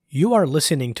You are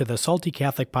listening to the Salty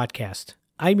Catholic Podcast.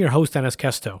 I'm your host, Anas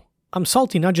Kesto. I'm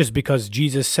salty not just because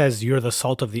Jesus says you're the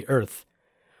salt of the earth,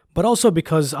 but also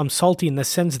because I'm salty in the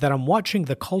sense that I'm watching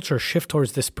the culture shift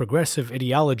towards this progressive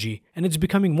ideology, and it's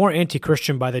becoming more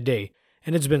anti-Christian by the day,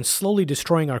 and it's been slowly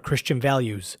destroying our Christian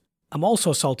values. I'm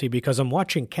also salty because I'm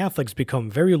watching Catholics become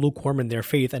very lukewarm in their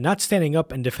faith and not standing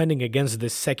up and defending against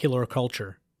this secular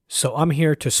culture. So I'm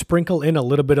here to sprinkle in a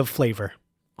little bit of flavor.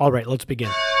 Alright, let's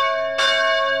begin.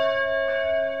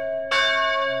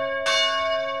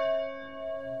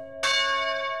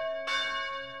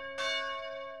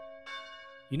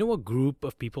 You know what group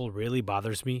of people really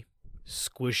bothers me?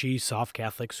 Squishy, soft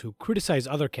Catholics who criticize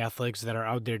other Catholics that are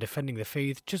out there defending the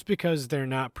faith just because they're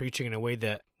not preaching in a way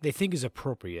that they think is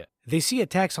appropriate. They see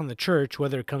attacks on the church,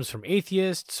 whether it comes from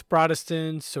atheists,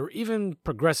 Protestants, or even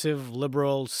progressive,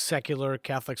 liberal, secular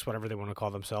Catholics, whatever they want to call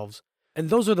themselves. And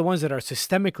those are the ones that are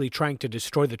systemically trying to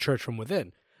destroy the church from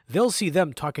within. They'll see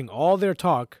them talking all their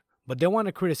talk, but they want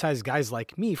to criticize guys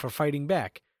like me for fighting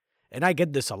back. And I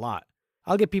get this a lot.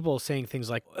 I'll get people saying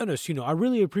things like, Enes, I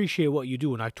really appreciate what you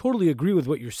do, and I totally agree with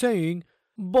what you're saying,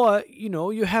 but,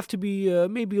 you have to be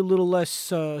maybe a little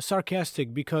less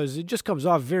sarcastic because it just comes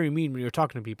off very mean when you're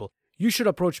talking to people. You should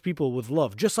approach people with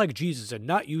love, just like Jesus, and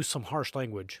not use some harsh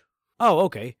language. Oh,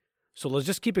 okay. So let's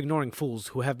just keep ignoring fools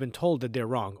who have been told that they're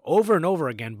wrong over and over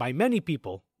again by many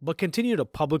people, but continue to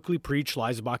publicly preach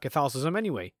lies about Catholicism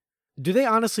anyway. Do they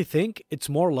honestly think it's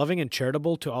more loving and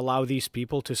charitable to allow these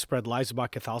people to spread lies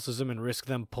about Catholicism and risk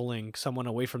them pulling someone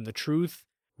away from the truth,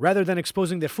 rather than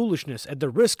exposing their foolishness at the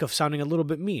risk of sounding a little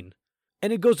bit mean?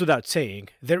 And it goes without saying,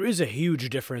 there is a huge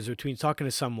difference between talking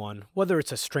to someone, whether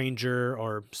it's a stranger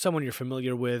or someone you're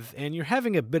familiar with, and you're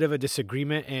having a bit of a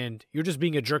disagreement and you're just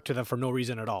being a jerk to them for no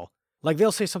reason at all. Like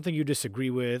they'll say something you disagree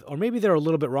with, or maybe they're a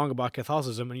little bit wrong about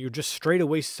Catholicism and you just straight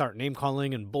away start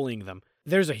name-calling and bullying them.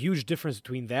 There's a huge difference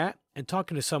between that and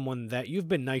talking to someone that you've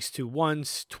been nice to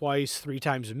once, twice, 3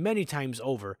 times, many times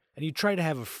over, and you try to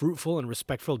have a fruitful and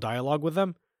respectful dialogue with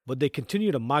them, but they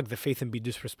continue to mock the faith and be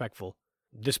disrespectful.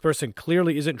 This person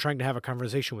clearly isn't trying to have a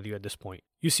conversation with you at this point.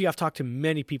 You see, I've talked to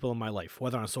many people in my life,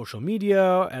 whether on social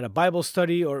media, at a Bible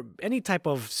study, or any type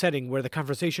of setting where the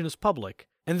conversation is public.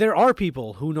 And there are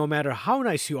people who, no matter how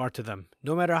nice you are to them,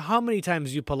 no matter how many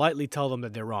times you politely tell them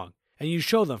that they're wrong, and you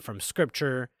show them from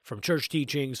scripture, from church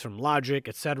teachings, from logic,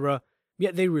 etc.,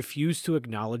 yet they refuse to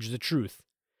acknowledge the truth.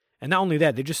 And not only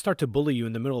that, they just start to bully you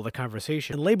in the middle of the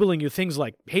conversation, labeling you things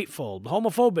like hateful,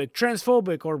 homophobic,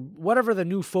 transphobic, or whatever the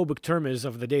new phobic term is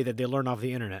of the day that they learn off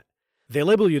the internet. They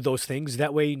label you those things,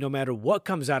 that way no matter what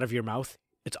comes out of your mouth,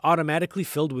 it's automatically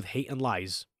filled with hate and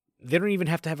lies. They don't even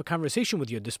have to have a conversation with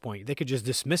you at this point, they could just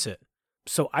dismiss it.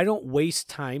 So I don't waste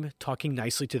time talking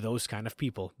nicely to those kind of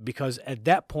people, because at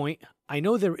that point, I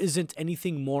know there isn't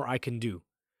anything more I can do.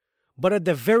 But at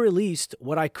the very least,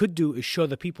 what I could do is show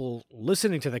the people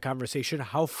listening to the conversation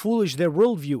how foolish their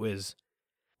worldview is.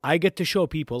 I get to show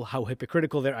people how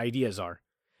hypocritical their ideas are.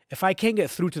 If I can't get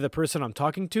through to the person I'm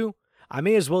talking to, I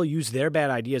may as well use their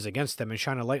bad ideas against them and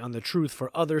shine a light on the truth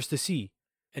for others to see.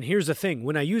 And here's the thing,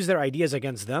 when I use their ideas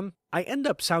against them, I end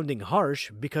up sounding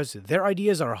harsh because their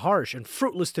ideas are harsh and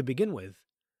fruitless to begin with.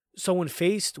 So when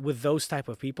faced with those type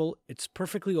of people, it's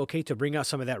perfectly okay to bring out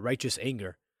some of that righteous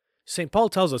anger. St. Paul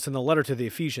tells us in the letter to the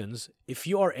Ephesians, if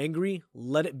you are angry,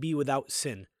 let it be without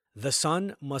sin. The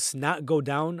sun must not go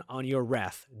down on your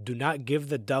wrath. Do not give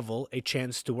the devil a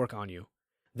chance to work on you.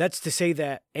 That's to say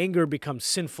that anger becomes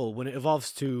sinful when it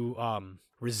evolves to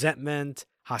resentment,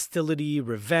 hostility,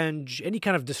 revenge, any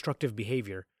kind of destructive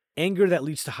behavior. Anger that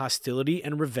leads to hostility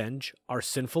and revenge are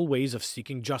sinful ways of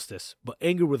seeking justice, but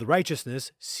anger with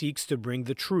righteousness seeks to bring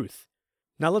the truth.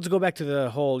 Now let's go back to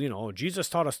the whole, Jesus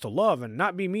taught us to love and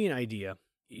not be mean idea.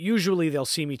 Usually they'll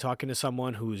see me talking to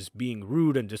someone who's being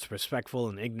rude and disrespectful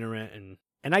and ignorant,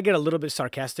 and I get a little bit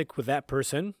sarcastic with that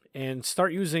person and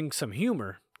start using some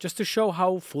humor just to show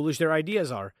how foolish their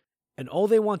ideas are. And all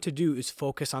they want to do is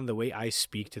focus on the way I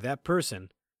speak to that person.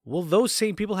 Will those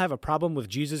same people have a problem with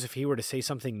Jesus if he were to say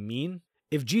something mean?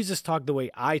 If Jesus talked the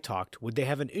way I talked, would they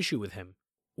have an issue with him?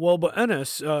 Well, but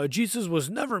Enes, Jesus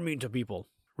was never mean to people.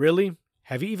 Really?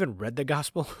 Have you even read the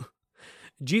gospel?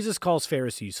 Jesus calls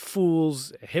Pharisees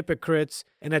fools, hypocrites,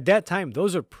 and at that time,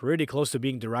 those are pretty close to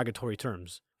being derogatory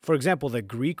terms. For example, the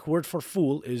Greek word for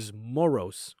fool is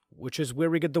moros, which is where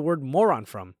we get the word moron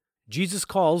from. Jesus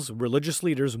calls religious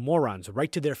leaders morons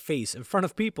right to their face in front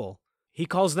of people. He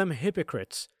calls them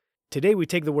hypocrites. Today we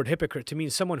take the word hypocrite to mean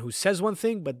someone who says one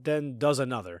thing but then does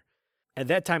another. At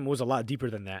that time it was a lot deeper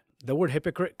than that. The word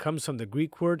hypocrite comes from the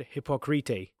Greek word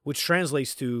hypokrite, which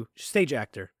translates to stage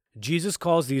actor. Jesus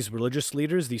calls these religious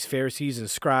leaders, these Pharisees and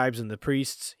scribes and the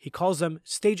priests, he calls them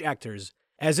stage actors,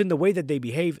 as in the way that they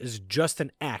behave is just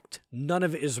an act. None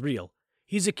of it is real.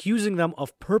 He's accusing them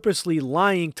of purposely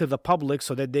lying to the public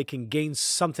so that they can gain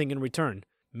something in return,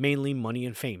 mainly money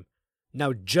and fame.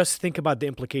 Now just think about the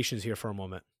implications here for a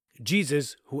moment.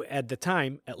 Jesus, who at the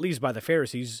time, at least by the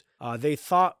Pharisees, they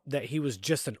thought that he was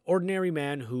just an ordinary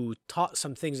man who taught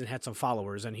some things and had some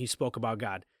followers, and he spoke about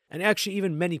God. And actually,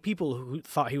 even many people who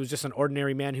thought he was just an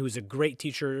ordinary man who was a great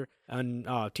teacher and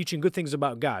teaching good things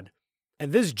about God.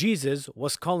 And this Jesus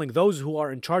was calling those who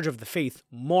are in charge of the faith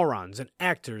morons and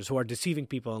actors who are deceiving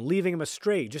people and leaving them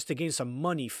astray just to gain some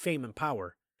money, fame, and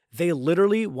power. They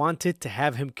literally wanted to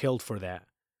have him killed for that.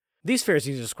 These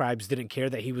Pharisees and scribes didn't care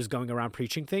that he was going around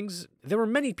preaching things. There were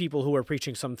many people who were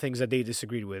preaching some things that they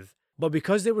disagreed with. But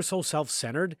because they were so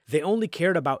self-centered, they only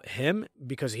cared about him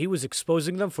because he was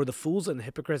exposing them for the fools and the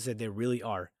hypocrites that they really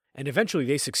are. And eventually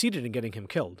they succeeded in getting him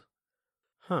killed.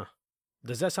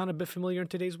 Does that sound a bit familiar in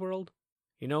today's world?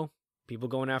 You know, people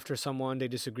going after someone they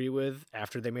disagree with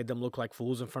after they made them look like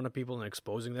fools in front of people and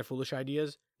exposing their foolish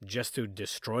ideas just to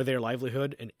destroy their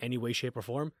livelihood in any way, shape, or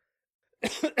form.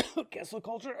 Cancel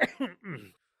culture.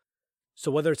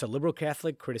 So whether it's a liberal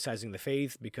Catholic criticizing the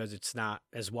faith because it's not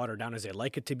as watered down as they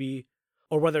like it to be,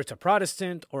 or whether it's a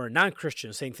Protestant or a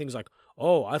non-Christian saying things like,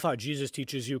 "Oh, I thought Jesus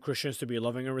teaches you Christians to be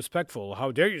loving and respectful.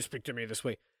 How dare you speak to me this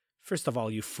way?" First of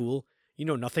all, you fool, you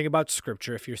know nothing about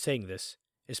Scripture if you're saying this,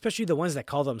 especially the ones that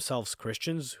call themselves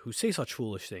Christians who say such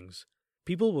foolish things.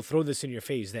 People will throw this in your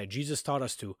face that Jesus taught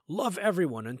us to love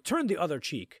everyone and turn the other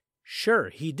cheek. Sure,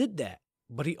 he did that.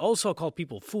 But he also called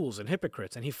people fools and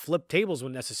hypocrites, and he flipped tables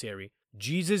when necessary.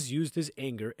 Jesus used his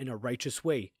anger in a righteous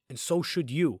way, and so should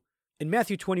you. In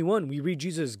Matthew 21, we read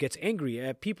Jesus gets angry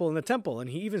at people in the temple, and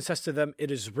he even says to them,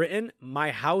 "It is written,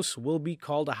 my house will be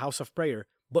called a house of prayer,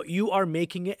 but you are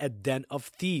making it a den of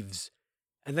thieves."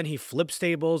 And then he flips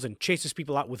tables and chases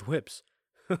people out with whips.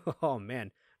 Oh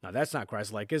man, now that's not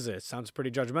Christ-like, is it? Sounds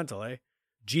pretty judgmental, eh?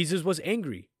 Jesus was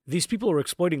angry. These people were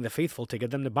exploiting the faithful to get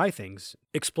them to buy things,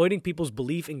 exploiting people's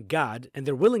belief in God and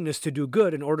their willingness to do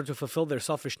good in order to fulfill their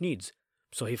selfish needs.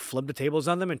 So he flipped the tables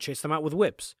on them and chased them out with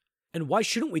whips. And why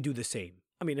shouldn't we do the same?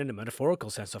 I mean, in a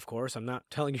metaphorical sense, of course. I'm not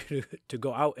telling you to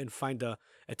go out and find a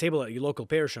table at your local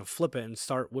parish and flip it and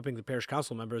start whipping the parish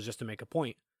council members just to make a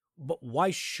point. But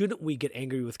why shouldn't we get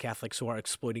angry with Catholics who are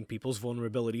exploiting people's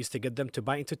vulnerabilities to get them to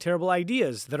buy into terrible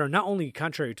ideas that are not only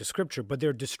contrary to Scripture, but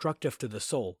they're destructive to the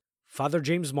soul? Father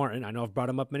James Martin, I know I've brought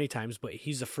him up many times, but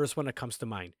he's the first one that comes to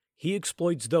mind. He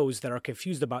exploits those that are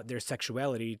confused about their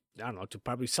sexuality, to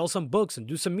probably sell some books and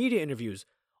do some media interviews.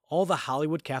 All the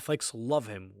Hollywood Catholics love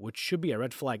him, which should be a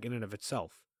red flag in and of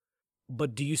itself.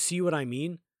 But do you see what I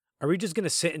mean? Are we just going to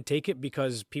sit and take it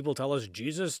because people tell us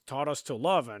Jesus taught us to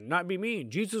love and not be mean?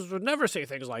 Jesus would never say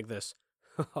things like this.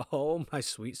 Oh, my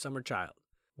sweet summer child.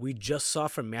 We just saw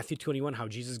from Matthew 21 how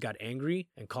Jesus got angry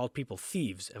and called people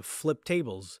thieves and flipped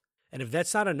tables. And if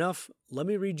that's not enough, let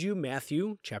me read you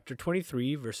Matthew chapter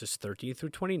 23, verses 13 through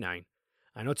 29.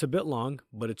 I know it's a bit long,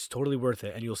 but it's totally worth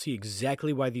it, and you'll see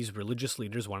exactly why these religious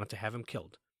leaders wanted to have him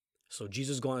killed. So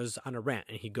Jesus goes on a rant,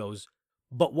 and he goes,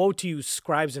 "But woe to you,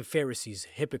 scribes and Pharisees,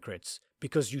 hypocrites,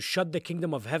 because you shut the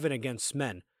kingdom of heaven against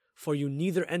men, for you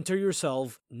neither enter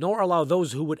yourself, nor allow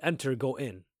those who would enter go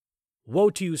in. Woe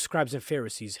to you, scribes and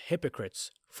Pharisees,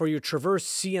 hypocrites, for you traverse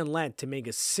sea and land to make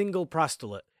a single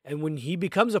proselyte, and when he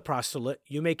becomes a proselyte,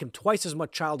 you make him twice as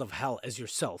much child of hell as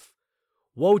yourself.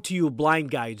 Woe to you, blind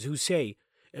guides, who say,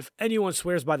 if anyone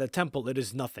swears by the temple, it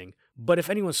is nothing, but if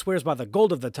anyone swears by the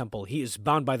gold of the temple, he is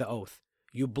bound by the oath.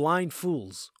 You blind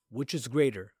fools, which is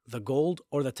greater, the gold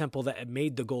or the temple that had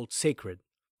made the gold sacred?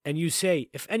 And you say,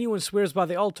 if anyone swears by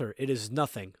the altar, it is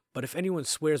nothing, but if anyone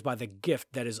swears by the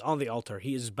gift that is on the altar,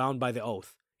 he is bound by the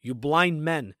oath. You blind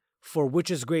men, for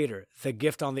which is greater, the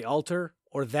gift on the altar,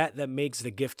 or that makes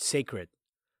the gift sacred?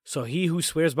 So he who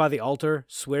swears by the altar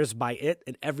swears by it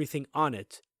and everything on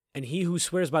it, and he who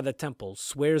swears by the temple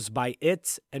swears by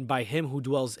it and by him who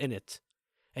dwells in it.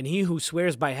 And he who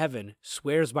swears by heaven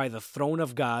swears by the throne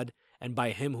of God and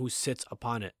by him who sits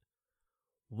upon it.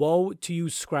 Woe to you,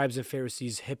 scribes and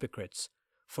Pharisees, hypocrites,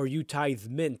 for you tithe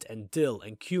mint and dill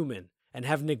and cumin, and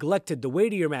have neglected the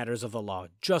weightier matters of the law,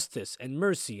 justice and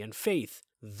mercy and faith.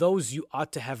 Those you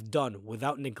ought to have done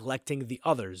without neglecting the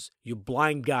others, you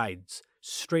blind guides,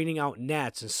 straining out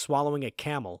gnats and swallowing a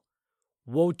camel.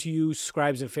 Woe to you,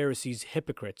 scribes and Pharisees,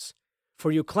 hypocrites,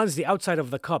 for you cleanse the outside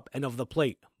of the cup and of the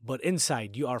plate, but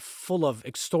inside you are full of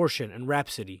extortion and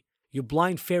rhapsody. You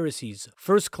blind Pharisees,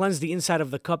 first cleanse the inside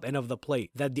of the cup and of the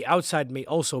plate, that the outside may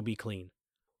also be clean.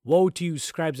 Woe to you,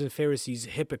 scribes and Pharisees,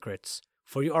 hypocrites,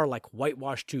 For you are like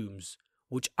whitewashed tombs,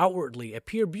 which outwardly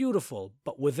appear beautiful,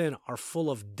 but within are full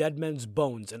of dead men's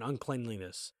bones and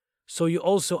uncleanliness. So you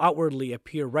also outwardly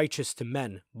appear righteous to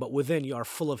men, but within you are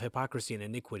full of hypocrisy and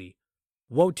iniquity.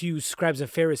 Woe to you, scribes and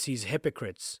Pharisees,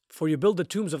 hypocrites! For you build the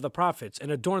tombs of the prophets and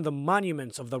adorn the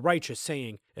monuments of the righteous,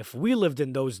 saying, If we lived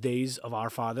in those days of our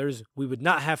fathers, we would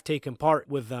not have taken part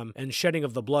with them in shedding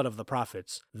of the blood of the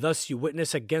prophets. Thus you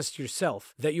witness against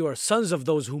yourself that you are sons of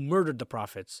those who murdered the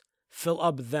prophets. Fill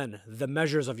up then the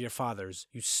measures of your fathers,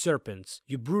 you serpents,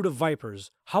 you brood of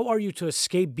vipers. How are you to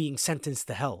escape being sentenced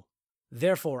to hell?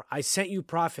 Therefore I sent you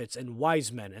prophets and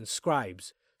wise men and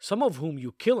scribes, some of whom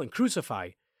you kill and crucify,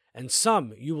 and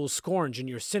some you will scourge in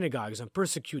your synagogues and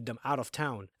persecute them out of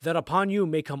town, that upon you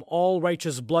may come all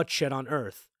righteous bloodshed on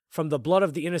earth, from the blood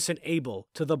of the innocent Abel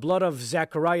to the blood of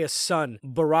Zachariah's son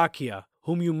Barachiah,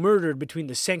 whom you murdered between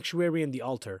the sanctuary and the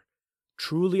altar.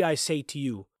 Truly I say to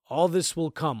you, all this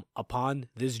will come upon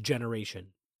this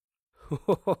generation.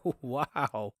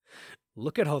 Wow.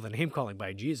 Look at all the name-calling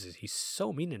by Jesus. He's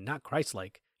so mean and not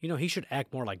Christ-like. He should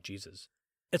act more like Jesus.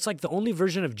 It's like the only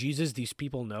version of Jesus these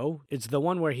people know. It's the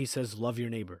one where he says, love your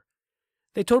neighbor.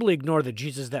 They totally ignore the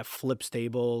Jesus that flips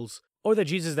tables, or the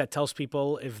Jesus that tells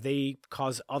people if they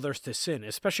cause others to sin,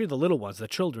 especially the little ones, the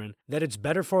children, that it's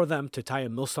better for them to tie a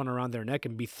millstone around their neck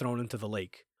and be thrown into the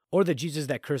lake. Or the Jesus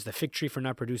that cursed the fig tree for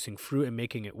not producing fruit and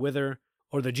making it wither.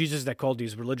 Or the Jesus that called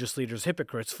these religious leaders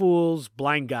hypocrites, fools,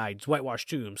 blind guides, whitewashed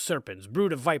tombs, serpents,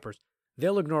 brood of vipers.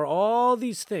 They'll ignore all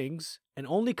these things and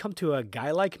only come to a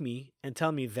guy like me and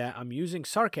tell me that I'm using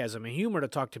sarcasm and humor to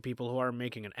talk to people who are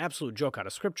making an absolute joke out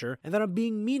of scripture and that I'm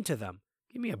being mean to them.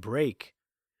 Give me a break.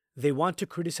 They want to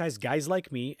criticize guys like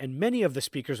me and many of the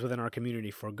speakers within our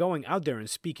community for going out there and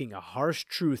speaking a harsh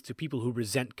truth to people who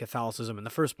resent Catholicism in the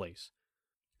first place.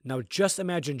 Now just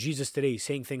imagine Jesus today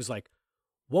saying things like,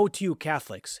 Woe to you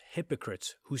Catholics,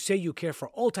 hypocrites, who say you care for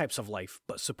all types of life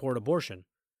but support abortion.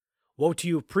 Woe to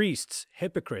you priests,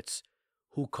 hypocrites,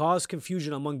 who cause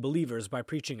confusion among believers by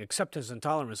preaching acceptance and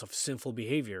tolerance of sinful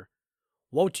behavior.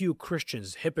 Woe to you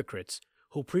Christians, hypocrites,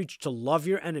 who preach to love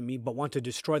your enemy but want to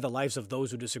destroy the lives of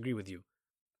those who disagree with you.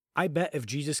 I bet if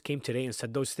Jesus came today and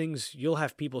said those things, you'll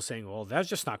have people saying, well, that's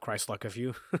just not Christ-like of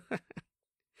you.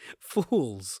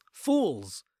 Fools.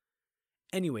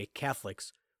 Anyway,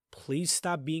 Catholics, please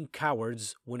stop being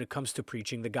cowards when it comes to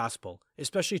preaching the gospel,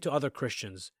 especially to other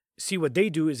Christians. See, what they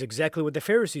do is exactly what the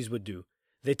Pharisees would do.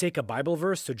 They take a Bible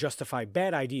verse to justify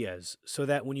bad ideas, so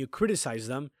that when you criticize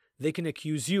them, they can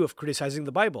accuse you of criticizing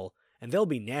the Bible, and they'll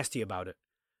be nasty about it.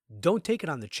 Don't take it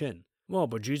on the chin. Well,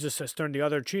 but Jesus says turn the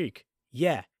other cheek.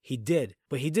 Yeah, he did,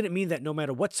 but he didn't mean that no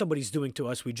matter what somebody's doing to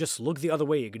us, we just look the other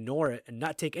way, ignore it, and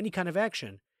not take any kind of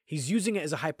action. He's using it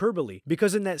as a hyperbole,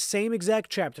 because in that same exact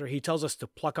chapter, he tells us to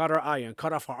pluck out our eye and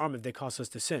cut off our arm if they cause us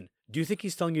to sin. Do you think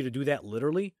he's telling you to do that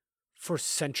literally? For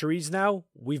centuries now,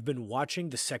 we've been watching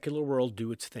the secular world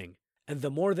do its thing. And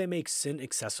the more they make sin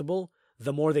accessible,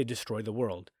 the more they destroy the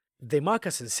world. They mock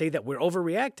us and say that we're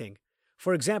overreacting.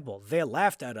 For example, they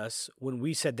laughed at us when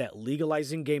we said that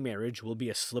legalizing gay marriage will be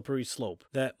a slippery slope,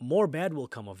 that more bad will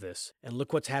come of this. And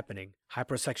look what's happening.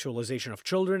 Hypersexualization of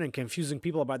children and confusing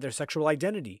people about their sexual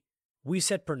identity. We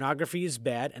said pornography is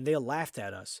bad and they laughed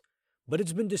at us. But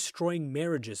it's been destroying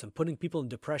marriages and putting people in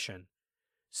depression.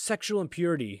 Sexual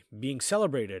impurity being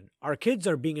celebrated. Our kids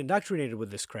are being indoctrinated with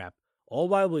this crap. All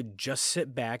while we just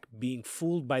sit back being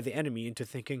fooled by the enemy into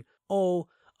thinking, oh,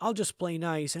 I'll just play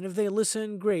nice, and if they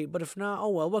listen, great, but if not, oh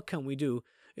well, what can we do?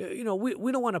 We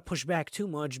don't want to push back too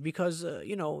much because,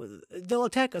 they'll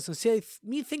attack us and say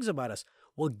mean things about us.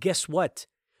 Well, guess what?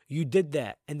 You did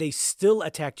that, and they still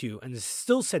attacked you, and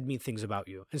still said mean things about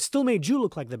you, and still made you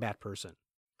look like the bad person.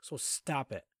 So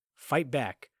stop it. Fight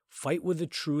back. Fight with the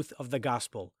truth of the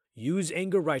gospel. Use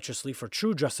anger righteously for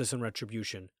true justice and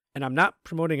retribution. And I'm not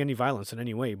promoting any violence in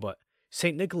any way, but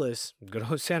St. Nicholas, good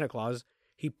old Santa Claus,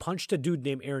 he punched a dude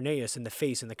named Irenaeus in the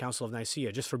face in the Council of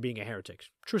Nicaea just for being a heretic.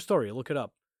 True story, look it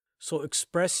up. So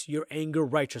express your anger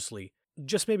righteously,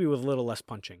 just maybe with a little less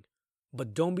punching.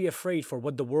 But don't be afraid for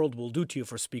what the world will do to you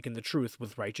for speaking the truth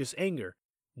with righteous anger.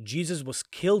 Jesus was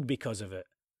killed because of it.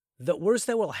 The worst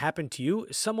that will happen to you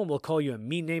is someone will call you a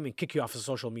mean name and kick you off of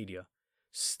social media.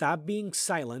 Stop being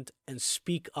silent and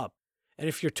speak up. And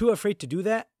if you're too afraid to do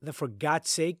that, then for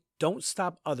God's sake, don't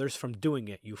stop others from doing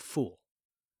it, you fool.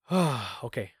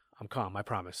 Okay, I'm calm, I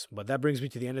promise. But that brings me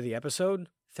to the end of the episode.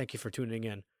 Thank you for tuning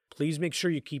in. Please make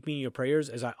sure you keep me in your prayers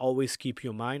as I always keep you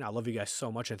in mind. I love you guys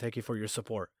so much and thank you for your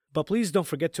support. But please don't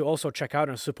forget to also check out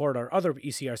and support our other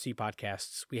ECRC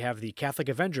podcasts. We have the Catholic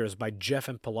Avengers by Jeff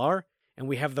and Pilar, and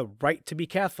we have the Right to be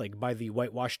Catholic by the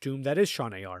whitewashed tomb that is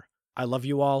Sean AR. I love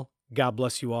you all. God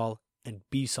bless you all. and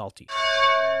be salty.